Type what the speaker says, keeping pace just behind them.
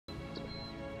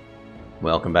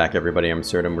Welcome back, everybody. I'm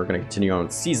Absurdum. We're going to continue on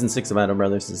with Season 6 of Idle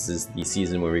Brothers. This is the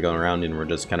season where we go around and we're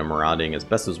just kind of marauding as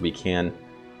best as we can.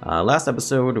 Last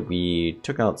episode, we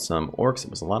took out some orcs. It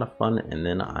was a lot of fun, and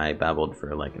then I babbled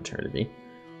for like eternity.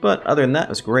 But other than that, it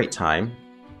was a great time.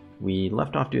 We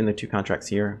left off doing the 2 contracts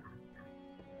here.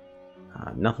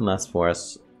 Nothing less for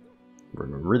us. We're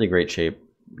in really great shape.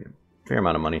 We have a fair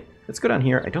amount of money. Let's go down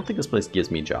here. I don't think this place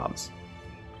gives me jobs.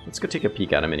 Let's go take a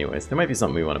peek at them anyways. There might be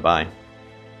something we want to buy.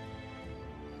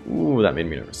 Ooh, that made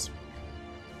me nervous.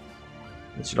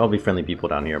 It should all be friendly people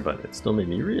down here, but it still made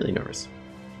me really nervous.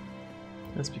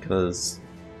 That's because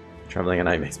traveling at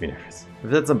night makes me nervous. I've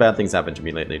had some bad things happen to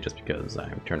me lately just because I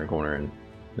turn a corner and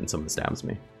then someone stabs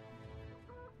me.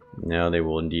 No, they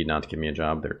will indeed not give me a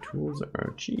job. Their tools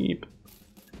are cheap.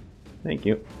 Thank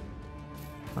you.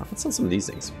 Let's sell some of these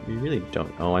things. We really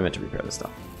don't... Oh, I meant to repair this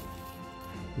stuff.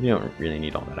 We don't really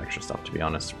need all that extra stuff, to be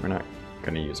honest. We're not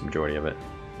going to use the majority of it.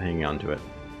 Hanging on to it.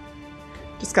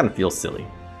 Just kind of feels silly.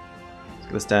 Let's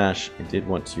go to stash. I did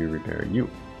want to repair you.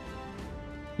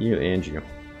 You and you.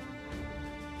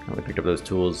 I only picked up those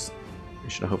tools. We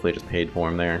should have hopefully just paid for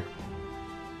them there.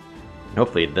 And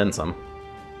hopefully then some.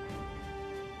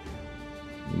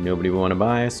 Nobody will want to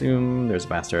buy, I assume. There's a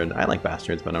bastard. I like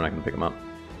bastards, but I'm not going to pick them up.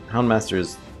 Houndmaster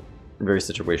is very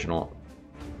situational.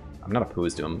 I'm not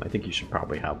opposed to him. I think you should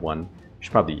probably have one. You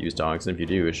should probably use dogs, and if you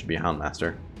do, it should be a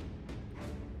Houndmaster.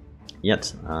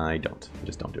 Yet, I don't. I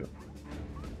just don't do it.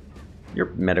 Your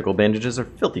medical bandages are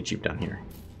filthy cheap down here.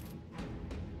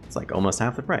 It's like almost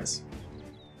half the price.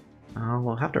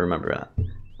 We'll have to remember that.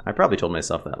 I probably told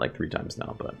myself that like 3 times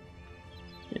now, but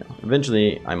you know,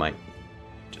 eventually I might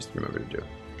just remember to do it.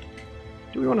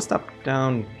 Do we want to stop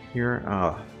down here?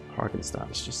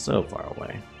 Harkenstad is just so far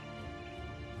away.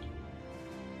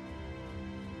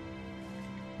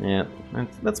 Yeah,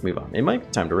 let's move on. It might be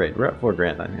time to raid. We're at 4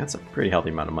 grand. I think that's a pretty healthy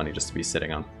amount of money just to be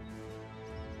sitting on.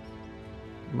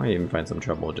 Might even find some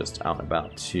trouble just out and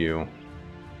about too.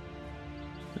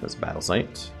 There's a battle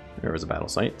site. There is a battle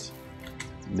site.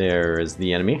 There is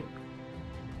the enemy.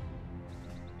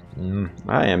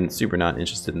 I am super not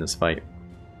interested in this fight.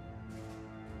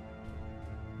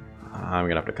 I'm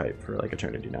gonna have to kite for like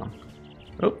eternity now.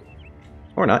 Oh,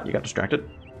 or not. You got distracted.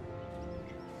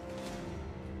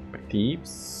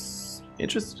 Thieves.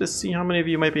 Interested to see how many of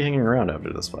you might be hanging around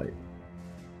after this fight.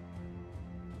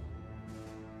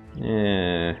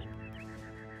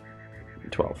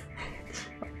 12.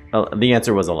 Oh, the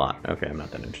answer was a lot. Okay, I'm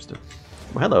not that interested.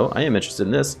 Well, hello, I am interested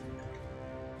in this.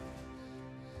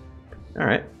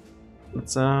 Alright.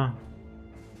 Let's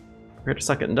prepare to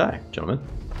suck it and die, gentlemen.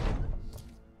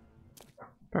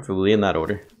 Preferably in that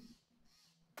order.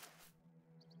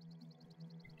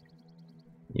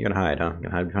 You gonna hide, huh? You're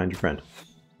gonna hide behind your friend.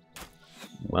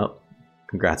 Well,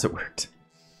 congrats, it worked.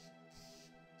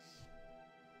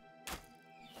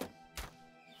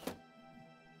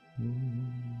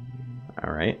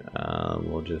 Alright,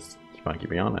 we'll just keep on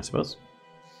keeping on, I suppose.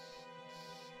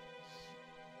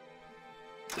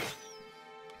 These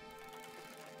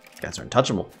guys are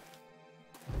untouchable.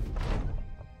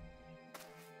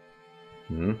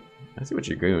 I see what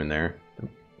you're doing there.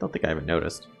 Don't think I haven't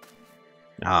noticed.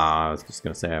 I was just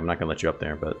gonna say I'm not gonna let you up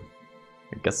there, but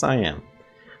I guess I am.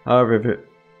 However, if it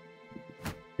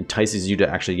entices you to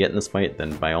actually get in this fight,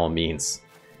 then by all means,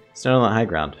 stand on that high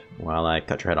ground while I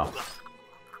cut your head off.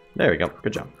 There we go.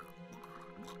 Good job.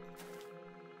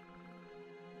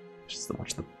 Just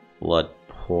watch the blood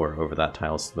pour over that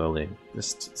tile slowly.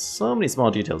 Just so many small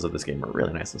details of this game are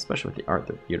really nice, especially with the art.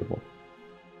 They're beautiful.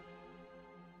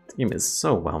 This game is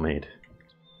so well made.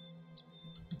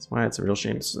 That's why it's a real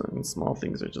shame some small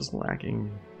things are just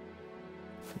lacking.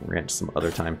 We'll rant some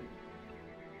other time.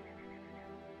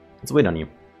 Let's wait on you.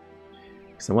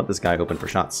 Because I want this guy open for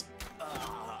shots.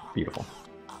 Beautiful.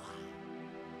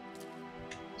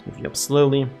 Let's move you up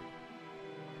slowly.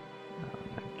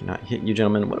 I cannot hit you,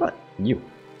 gentlemen. What about you?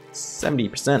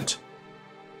 70%.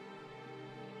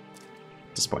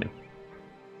 Disappointing.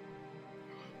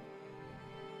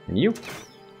 And you?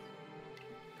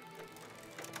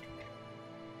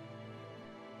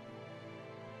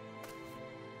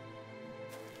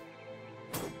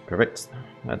 Perfect.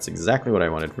 That's exactly what I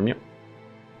wanted from you.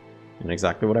 And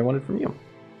exactly what I wanted from you.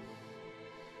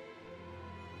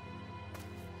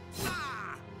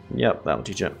 Yep, that'll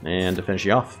teach you. And to finish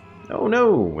you off. Oh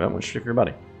no! That went straight for your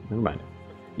body. Never mind.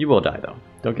 You will die though.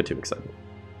 Don't get too excited.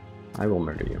 I will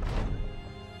murder you.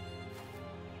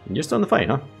 And you're still in the fight,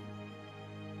 huh?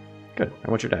 Good. I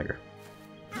want your dagger.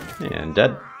 And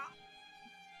dead.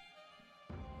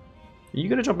 Are you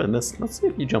gonna jump in this? Let's see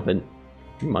if you jump in.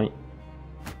 You might.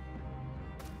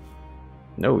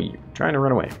 No, you're trying to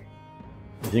run away.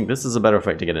 I think this is a better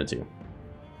fight to get into.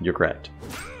 You're correct.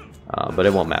 But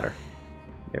it won't matter.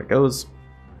 There it goes.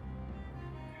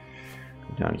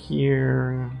 Down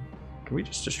here. Can we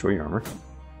just destroy your armor?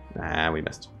 Nah, we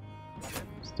missed.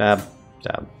 Stab.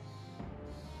 Stab.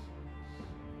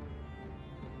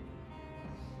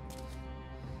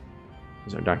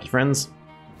 These are donkey friends.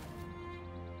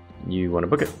 You want to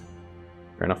book it?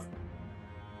 Fair enough.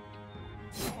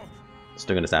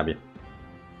 Still gonna stab you.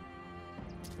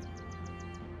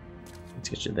 Let's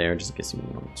get you there just in case you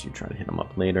want to try to hit him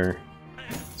up later.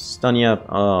 Stun you up.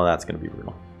 Oh, that's gonna be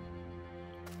brutal.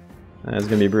 That's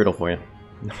gonna be brutal for you.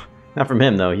 Not from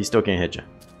him though, he still can't hit you.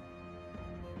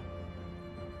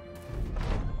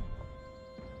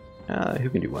 Who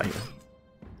can do what here?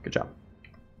 Good job.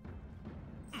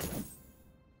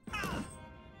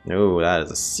 Oh, that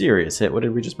is a serious hit. What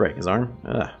did we just break? His arm?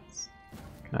 Ugh.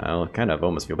 I kind of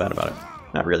almost feel bad about it.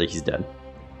 Not really, he's dead.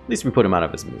 At least we put him out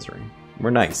of his misery.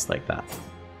 We're nice like that.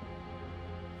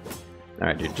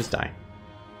 Alright, dude, just die.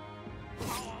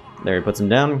 There, he puts him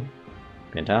down.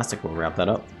 Fantastic, we'll wrap that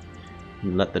up.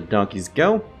 Let the donkeys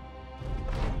go.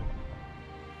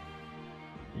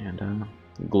 And,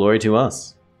 glory to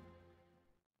us.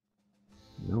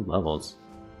 No levels.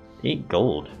 8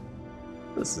 gold.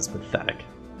 This is pathetic.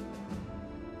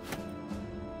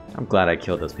 I'm glad I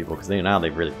killed those people, because now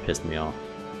they've really pissed me off.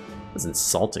 That's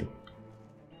insulting.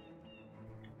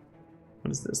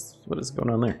 What is this? What is going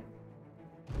on there?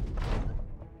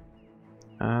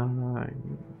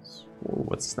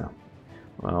 What's this now?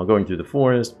 Well, going through the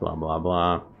forest, blah blah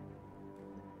blah.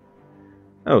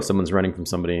 Oh, someone's running from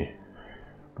somebody.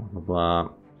 Blah blah blah.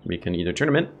 We can either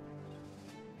tournament,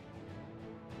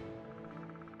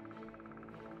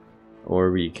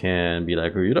 or we can be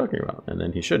like, who are you talking about? And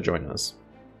then he should join us.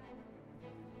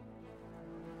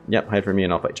 Yep, hide for me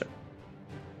and I'll fight you.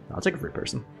 I'll take a free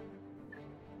person.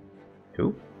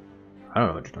 Who? I don't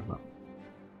know what you're talking about.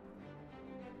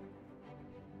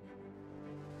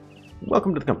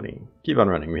 Welcome to the company. Keep on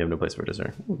running. We have no place for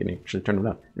dessert. We can actually turn him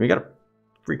down. And we got a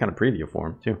free kind of preview for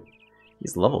him, too.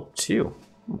 He's level 2.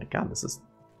 Oh my god, this is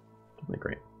really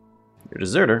great. You're a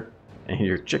deserter, and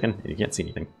you're a chicken, and you can't see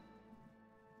anything.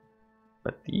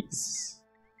 But these...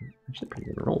 actually pretty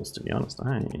good rolls, to be honest.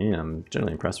 I am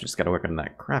generally impressed. We just gotta work on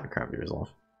that crappy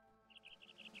resolve.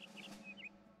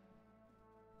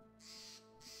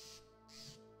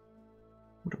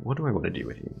 What do I want to do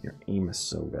with you? Your aim is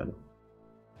so good.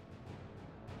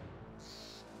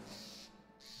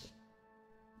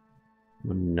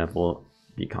 Would never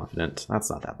be confident. That's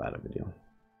not that bad of a deal.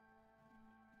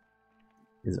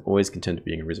 Is always content to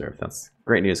being a reserve. That's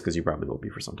great news because you probably will be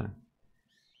for some time.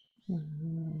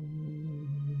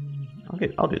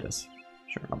 Okay, I'll do this.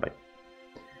 Sure, I'll bite.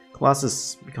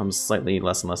 Colossus becomes slightly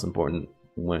less and less important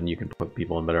when you can put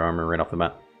people in better armor right off the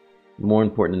bat. More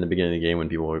important in the beginning of the game when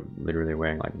people are literally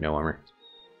wearing like no armor.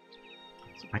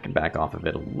 So I can back off of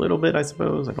it a little bit, I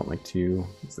suppose. I don't like to.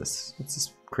 What's this? What's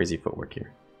this crazy footwork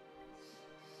here?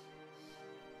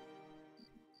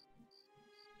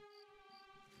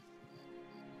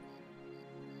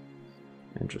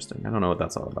 Interesting. I don't know what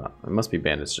that's all about. It must be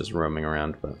bandits just roaming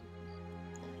around, but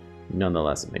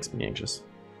nonetheless, it makes me anxious.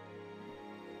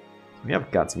 We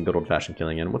have got some good old-fashioned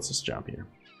killing in. What's this job here?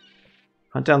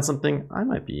 Hunt down something? I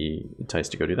might be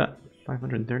enticed to go do that.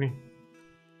 530.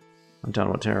 Hunt down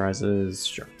what terrorizes?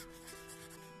 Sure.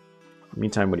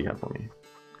 Meantime, what do you have for me?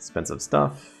 Expensive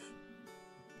stuff.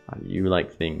 How do you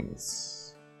like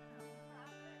things?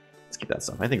 Let's keep that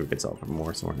stuff. I think we could sell it for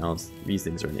more somewhere else. These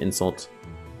things are an insult.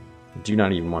 I do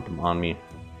not even want them on me.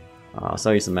 I'll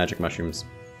sell you some magic mushrooms.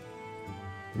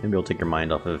 Maybe we'll take your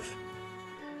mind off of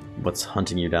what's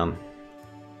hunting you down.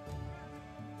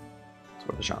 It's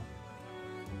worth a shot.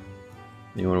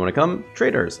 Anyone want to come?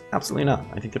 Traders? Absolutely not.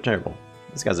 I think they're terrible.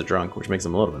 This guy's a drunk, which makes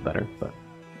him a little bit better, but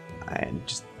I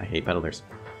hate peddlers.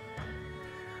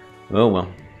 Oh well.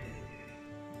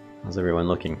 How's everyone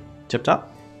looking? Tip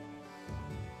top?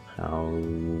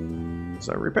 How's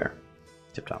our repair?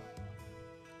 Tip top.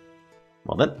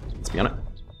 Well then, let's be on it.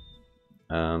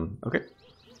 Okay.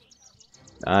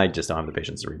 I just don't have the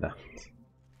patience to read that.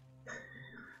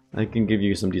 I can give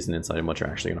you some decent insight on what you're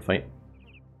actually going to fight.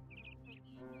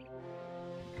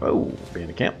 Oh,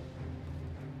 bandit camp.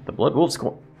 The Blood Wolves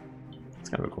Corps. It's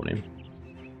kind of a cool name.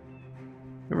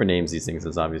 Whoever names these things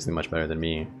is obviously much better than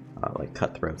me. Like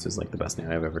Cutthroats is like the best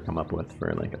name I've ever come up with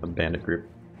for like a bandit group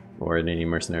or any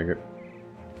mercenary group.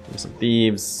 There's some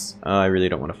thieves. I really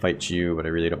don't want to fight you, but I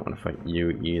really don't want to fight you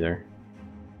either.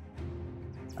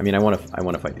 I mean, I want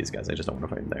to fight these guys. I just don't want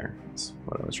to fight them there. That's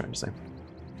what I was trying to say.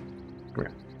 Come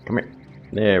here. Come here.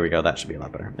 There we go. That should be a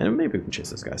lot better. And maybe we can chase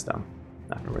those guys down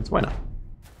afterwards. Why not?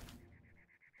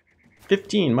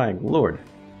 15, my lord.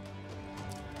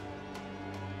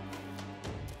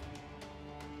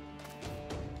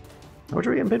 How much are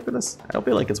we getting paid for this? I don't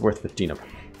feel like it's worth 15 of them.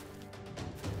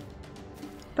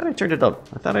 I thought I turned it up.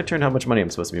 I thought I turned how much money I'm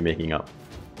supposed to be making up.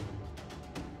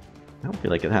 I don't feel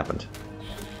like it happened.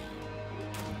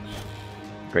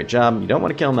 Great job. You don't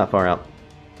want to kill them that far out.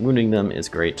 Wounding them is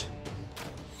great.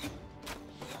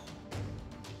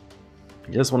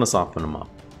 You just want to soften them up.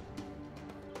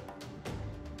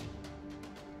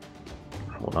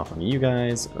 Hold off on you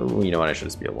guys. Oh, you know what? I should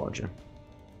just be a larger.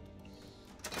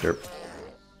 Derp.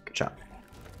 Good shot.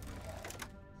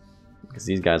 Because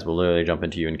these guys will literally jump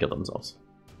into you and kill themselves.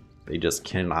 They just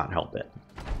cannot help it.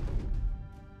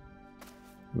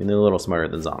 I mean, they're a little smarter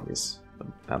than zombies, but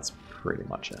that's pretty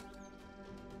much it.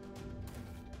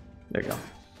 There you go.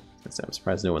 I'm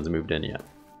surprised no one's moved in yet.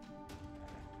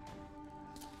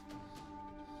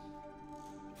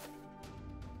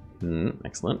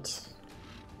 Excellent.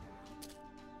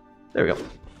 There we go.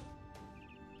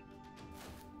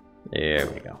 There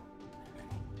we go.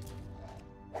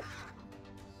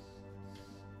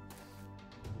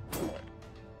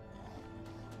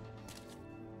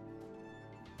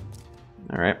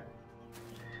 Alright.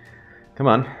 Come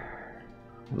on.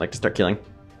 I'd like to start killing.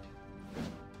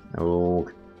 Oh.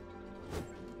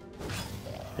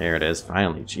 There it is,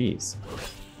 finally. Jeez.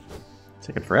 It's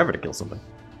taking forever to kill something.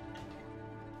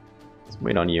 Let's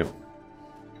wait on you.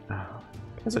 Oh,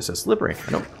 guys are so slippery.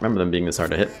 I don't remember them being this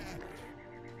hard to hit.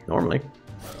 Normally.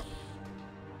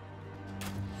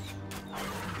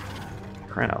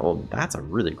 Crap, well, that's a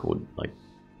really cool, like,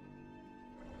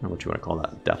 I don't know what you want to call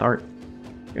that, death art.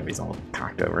 He's all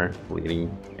cocked over,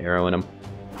 bleeding arrow in him.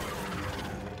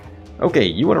 Okay,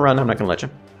 you want to run, I'm not going to let you.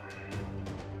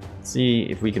 Let's see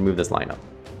if we can move this line up.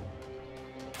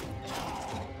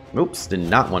 Oops, did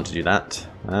not want to do that.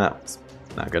 That's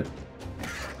not good.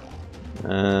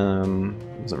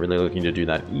 Wasn't really looking to do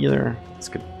that either.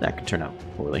 That could turn out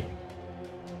poorly.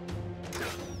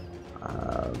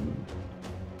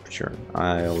 Sure,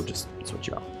 I'll just switch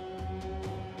you out.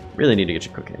 Really need to get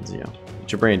your cocaine, you know.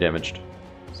 Get your brain damaged.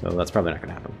 So that's probably not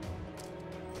going to happen.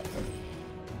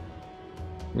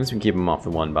 At least we can keep him off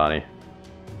the one body.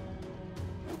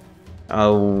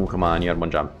 Oh, come on, you had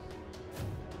one job.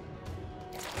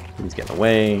 He's getting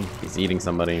away. He's eating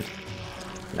somebody.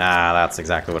 Ah, that's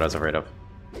exactly what I was afraid of.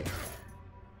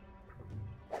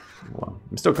 Well,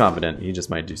 I'm still confident. He just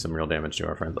might do some real damage to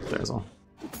our friends up there as well.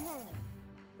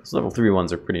 Those level 3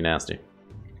 ones are pretty nasty.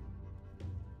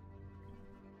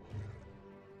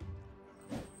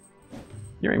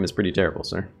 Your aim is pretty terrible,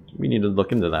 sir. We need to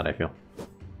look into that, I feel.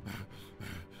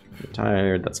 You're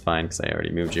tired, that's fine, because I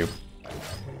already moved you.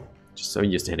 Just so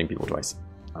used to hitting people twice.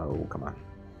 Oh, come on.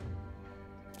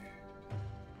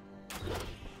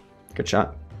 Good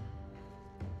shot.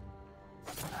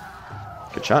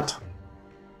 Good shot.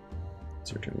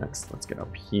 It's your turn next. Let's get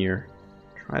up here.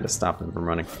 Try to stop them from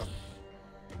running.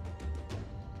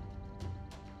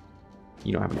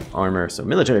 You don't have any armor, so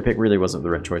military pick really wasn't the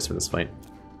right choice for this fight.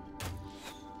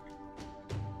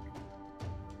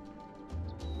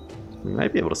 We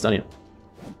might be able to stun you.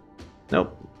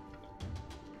 Nope.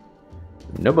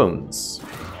 No bones.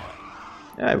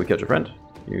 Yeah, we killed your friend.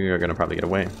 You're gonna probably get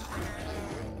away.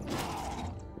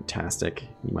 Fantastic.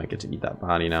 You might get to eat that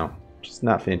body now. Which is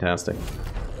not fantastic.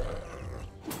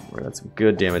 Well, that's some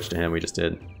good damage to him we just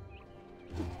did.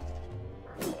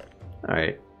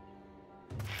 Alright.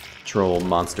 Troll,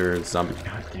 monster, zombie.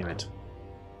 God damn it.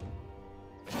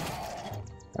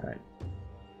 Alright.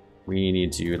 We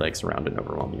need to, like, surround and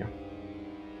overwhelm you.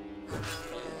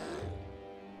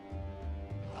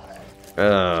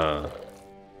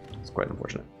 It's quite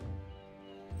unfortunate.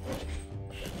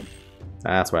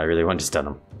 That's why I really wanted to stun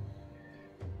them.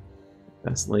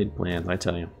 Best laid plans, I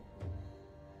tell you.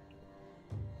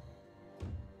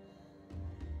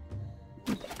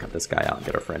 Cut this guy out and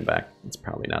get our friend back. It's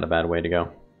probably not a bad way to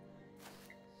go.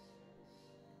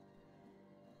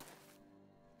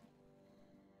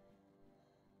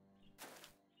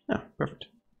 Oh, perfect.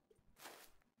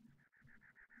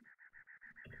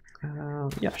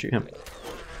 Yeah, shoot him.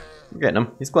 We're getting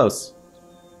him. He's close.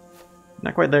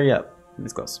 Not quite there yet.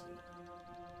 He's close.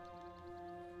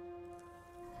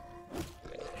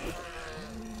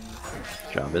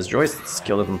 Job is Joyce. Let's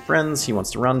kill them friends. He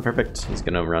wants to run. Perfect. He's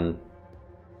gonna run.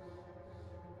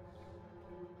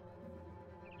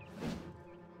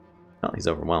 Oh, he's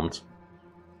overwhelmed.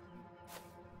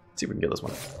 Let's see if we can get this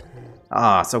one.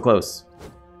 Ah, so close.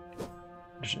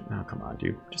 Oh, come on,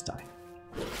 dude. Just die.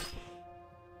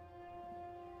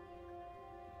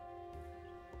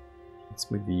 Let's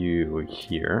move you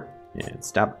here and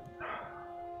stab.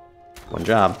 One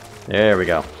job. There we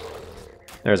go.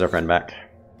 There's our friend back.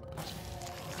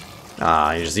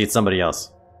 Ah, you just eat somebody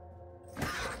else.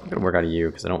 I'm gonna work out of you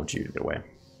because I don't want you to get away.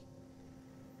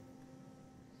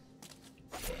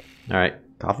 Alright,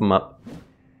 cough him up.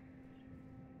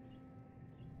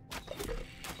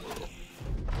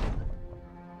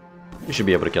 You should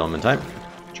be able to kill him in time.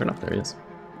 Sure enough, there he is.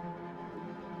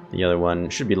 The other one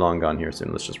should be long gone here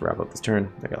soon. Let's just wrap up this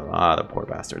turn. They got a lot of poor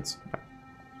bastards.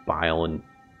 Bile and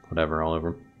whatever all over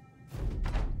him.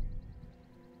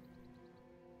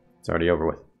 It's already over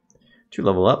with. 2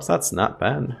 level ups, that's not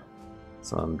bad.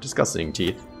 Some disgusting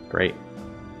teeth. Great.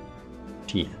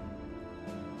 Teeth.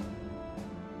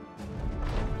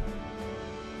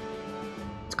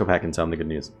 Let's go back and tell them the good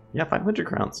news. Yeah, 500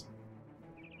 crowns.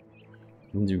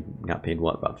 You got paid,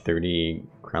 what, about 30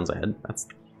 crowns a head? That's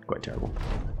quite terrible.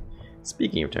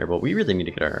 Speaking of terrible, we really need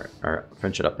to get our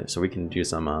friendship up there so we can do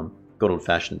some good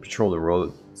old-fashioned patrol the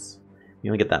roads. We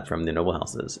only get that from the noble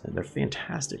houses, and they're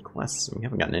fantastic quests, and we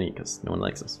haven't gotten any because no one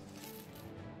likes us.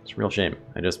 It's a real shame.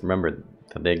 I just remembered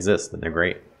that they exist, and they're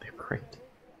great. They're great.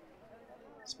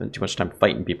 Spend too much time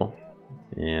fighting people,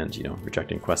 and, you know,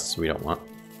 rejecting quests we don't want.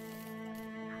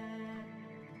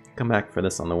 Come back for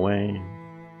this on the way.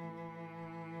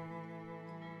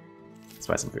 Let's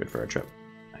buy some food for our trip.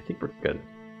 I think we're good.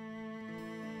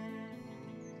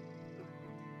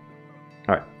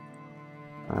 Alright.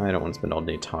 I don't want to spend all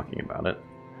day talking about it.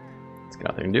 Let's get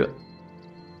out there and do it.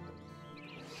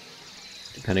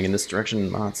 Heading in this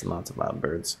direction, lots and lots of loud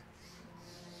birds.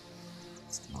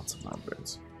 Lots of loud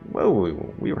birds.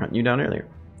 Whoa, we were hunting you down earlier.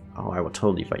 Oh, I will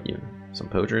totally fight you. Some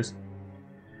poachers.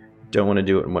 Don't want to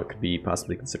do it in what could be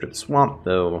possibly considered the swamp,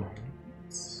 though.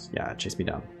 Yeah, chase me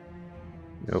down.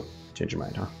 Nope, change your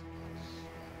mind, huh?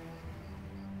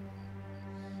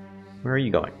 Where are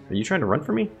you going? Are you trying to run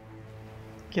from me?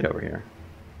 Get over here.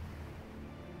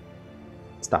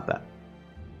 Stop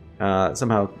that.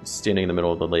 Somehow standing in the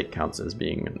middle of the lake counts as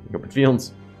being in open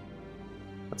fields.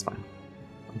 That's fine.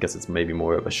 I guess it's maybe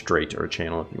more of a strait or a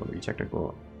channel if you want to be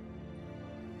technical.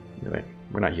 Anyway,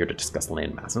 we're not here to discuss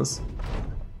land masses.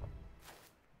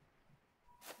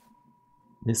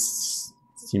 This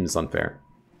seems unfair.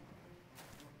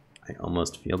 I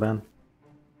almost feel bad.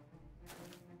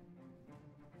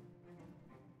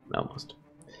 Almost.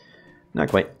 Not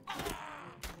quite.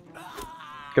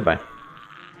 Goodbye.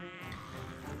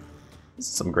 This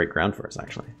is some great ground for us,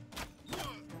 actually.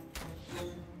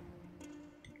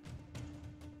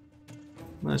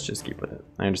 Let's just keep with it.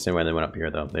 I understand why they went up here,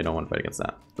 though. They don't want to fight against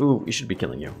that. Ooh, we should be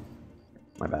killing you.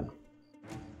 My bad.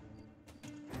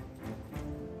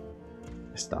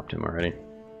 I stopped him already.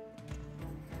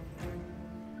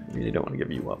 I really don't want to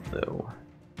give you up, though.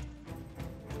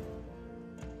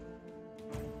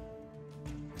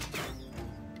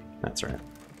 That's right.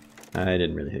 I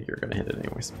didn't really think you were going to hit it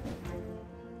anyways.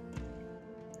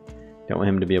 Don't want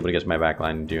him to be able to get to my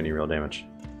backline and do any real damage.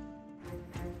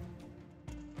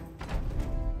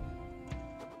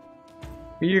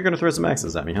 You're going to throw some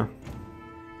axes at me, huh?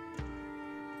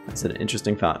 That's an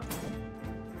interesting thought.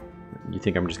 You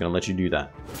think I'm just going to let you do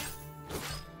that?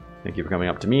 Thank you for coming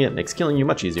up to me. It makes killing you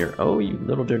much easier. Oh, you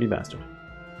little dirty bastard.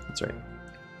 That's right.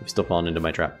 You've still fallen into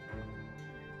my trap.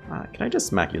 Can I just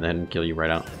smack you in the head and kill you right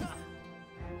out?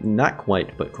 Not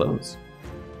quite, but close.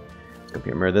 Let's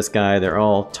go mirror this guy. They're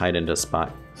all tied into a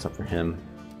spot, except for him.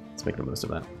 Let's make the most of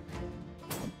that.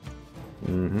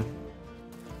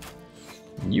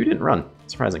 You didn't run.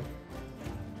 Surprising.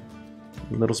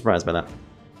 A little surprised by that.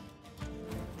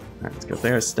 Alright, let's go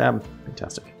there. Stab.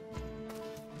 Fantastic.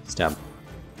 Stab.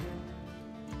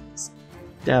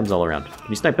 Stabs all around. Can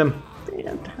you snipe him?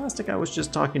 Fantastic. I was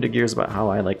just talking to Gears about how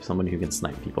I like someone who can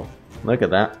snipe people. Look at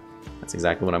that. That's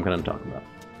exactly what I'm going to talk about.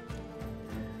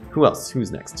 Who else?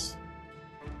 Who's next?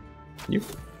 You?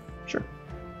 Sure.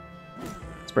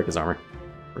 Let's break his armor.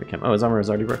 Break him. Oh, his armor is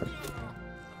already broken.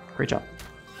 Great job.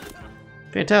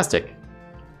 Fantastic.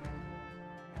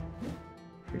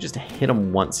 We just hit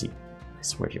him once. I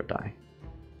swear he'll die.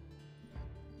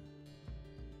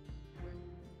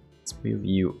 Let's move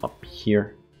you up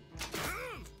here.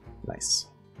 Nice.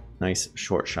 Nice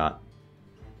short shot.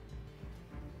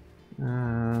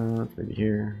 Maybe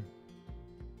here.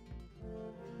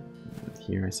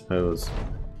 Here, I suppose.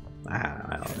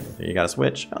 I don't know. You gotta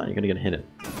switch. Oh, you're gonna get hit it.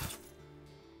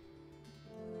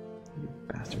 You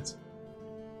bastards.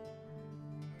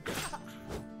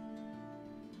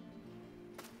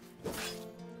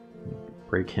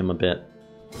 Break him a bit.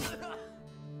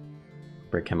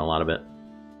 Break him a lot of it.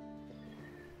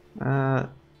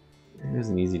 Here's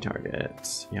an easy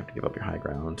target. You have to give up your high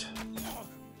ground.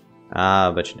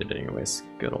 But you did it anyways.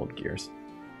 Good old Gears.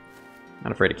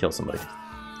 Not afraid to kill somebody.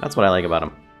 That's what I like about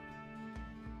him.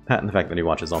 Pat and the fact that he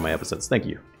watches all my episodes. Thank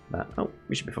you. That. Oh,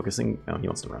 we should be focusing. Oh, he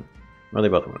wants to run. Well, they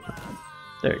both want to run.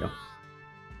 There you go.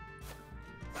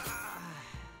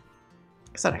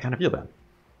 Like I said, I kind of feel bad.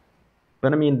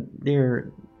 But I mean,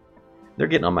 they're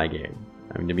getting on my game.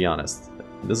 I mean, to be honest,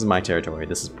 this is my territory.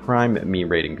 This is prime me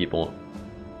raiding people,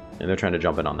 and they're trying to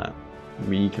jump in on that.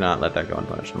 We cannot let that go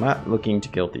unpunished. I'm not looking to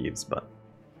kill thieves, but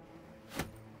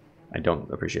I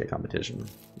don't appreciate competition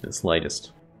in the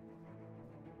slightest.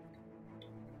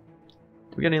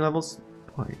 Did we get any levels?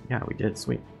 Oh, yeah, we did.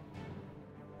 Sweet.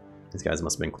 These guys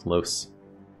must have been close.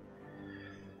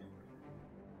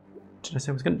 What did I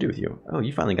say I was going to do with you? Oh,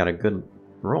 you finally got a good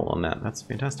roll on that. That's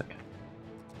fantastic.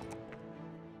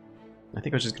 I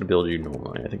think I was just going to build you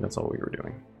normally. I think that's all we were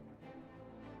doing.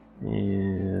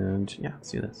 And yeah,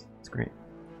 let's do this. It's great.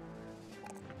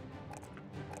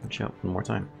 Watch out one more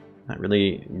time. That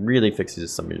really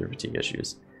fixes some of your fatigue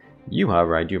issues. You,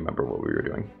 however, I do remember what we were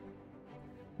doing.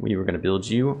 We were going to build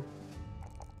you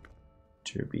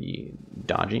to be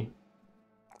dodgy.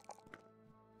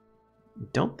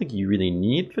 Don't think you really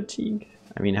need fatigue.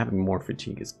 I mean, having more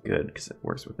fatigue is good because it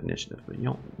works with initiative, but you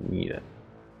don't need it.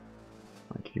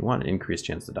 Like, if you want an increased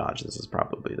chance to dodge, this is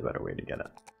probably the better way to get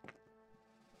it.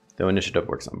 Though initiative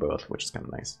works on both, which is kind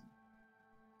of nice.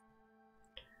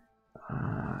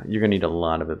 You're going to need a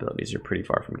lot of abilities. You're pretty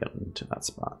far from getting to that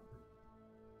spot,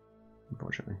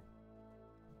 unfortunately.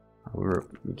 However,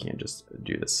 we can't just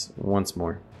do this once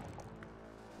more.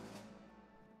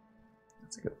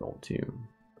 That's a good roll, too.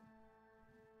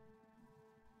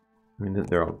 I mean,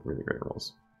 they're all really great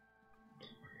rolls.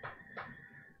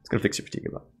 It's going to fix your fatigue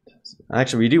a lot.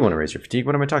 Actually, we do want to raise your fatigue.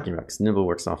 What am I talking about? Because Nimble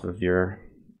works off of your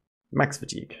max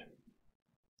fatigue.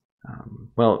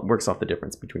 Well, it works off the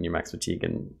difference between your max fatigue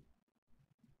and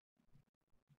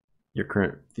your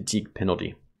current fatigue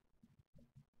penalty.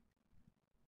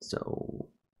 So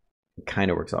it kind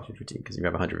of works off your fatigue because you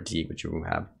have 100 fatigue, but you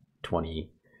have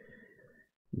 20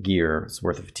 gears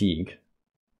worth of fatigue,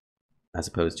 as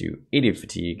opposed to 80 of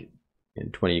fatigue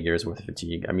and 20 gears worth of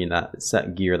fatigue. I mean, that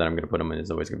set gear that I'm going to put them in is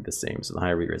always going to be the same. So the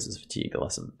higher your is fatigue, the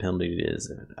less of the penalty it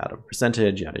is out of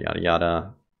percentage, yada yada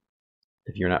yada.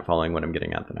 If you're not following what I'm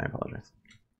getting at, then I apologize.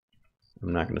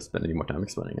 I'm not going to spend any more time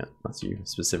explaining it. Unless you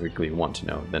specifically want to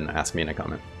know, then ask me in a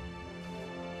comment.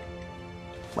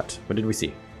 What? What did we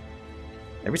see?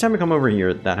 Every time I come over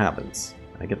here, that happens.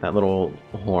 I get that little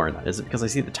horn. Is it because I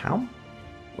see the town?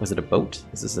 Was it a boat?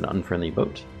 Is this an unfriendly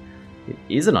boat? It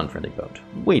is an unfriendly boat.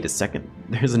 Wait a second.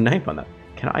 There's a knife on that.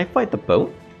 Can I fight the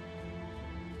boat?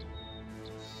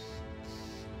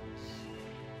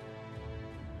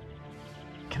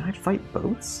 Can I fight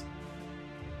boats?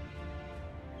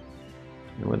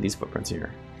 What are these footprints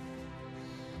here?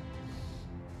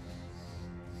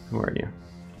 Who are you?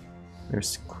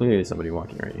 There's clearly somebody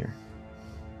walking right here.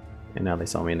 And now they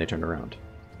saw me and they turned around.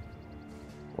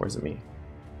 Or is it me?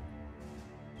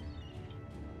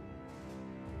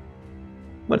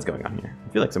 What's going on here?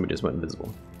 I feel like somebody just went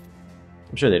invisible.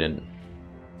 I'm sure they didn't.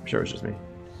 I'm sure it was just me.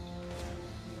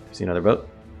 See another boat?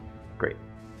 Great.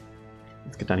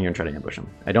 Let's get down here and try to ambush them.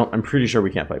 I'm pretty sure we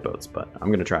can't fight boats, but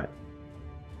I'm gonna try it.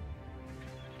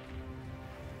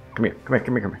 Come here, come here,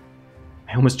 come here, come here.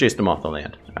 I almost chased them off the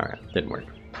land. Alright, didn't work.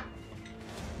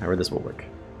 However, this will work.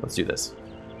 Let's do this.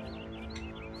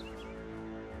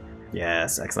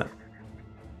 Yes, excellent.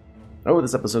 Oh,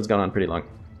 this episode's gone on pretty long.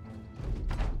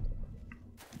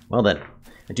 Well then,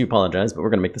 I do apologize, but we're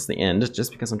gonna make this the end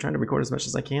just because I'm trying to record as much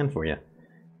as I can for you.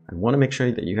 I want to make sure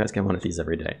that you guys get one of these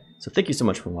every day. So thank you so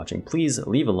much for watching. Please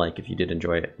leave a like if you did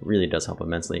enjoy it. It really does help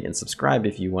immensely. And subscribe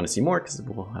if you want to see more, because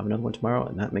we'll have another one tomorrow,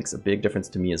 and that makes a big difference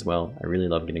to me as well. I really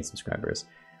love getting subscribers.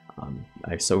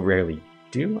 I so rarely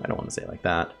do. I don't want to say it like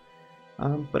that.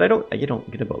 But you don't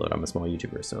get a boatload. I'm a small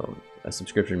YouTuber, so a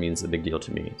subscription means a big deal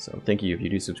to me. So thank you if you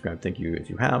do subscribe. Thank you if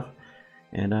you have.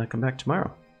 And come back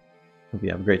tomorrow. Hope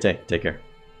you have a great day. Take care.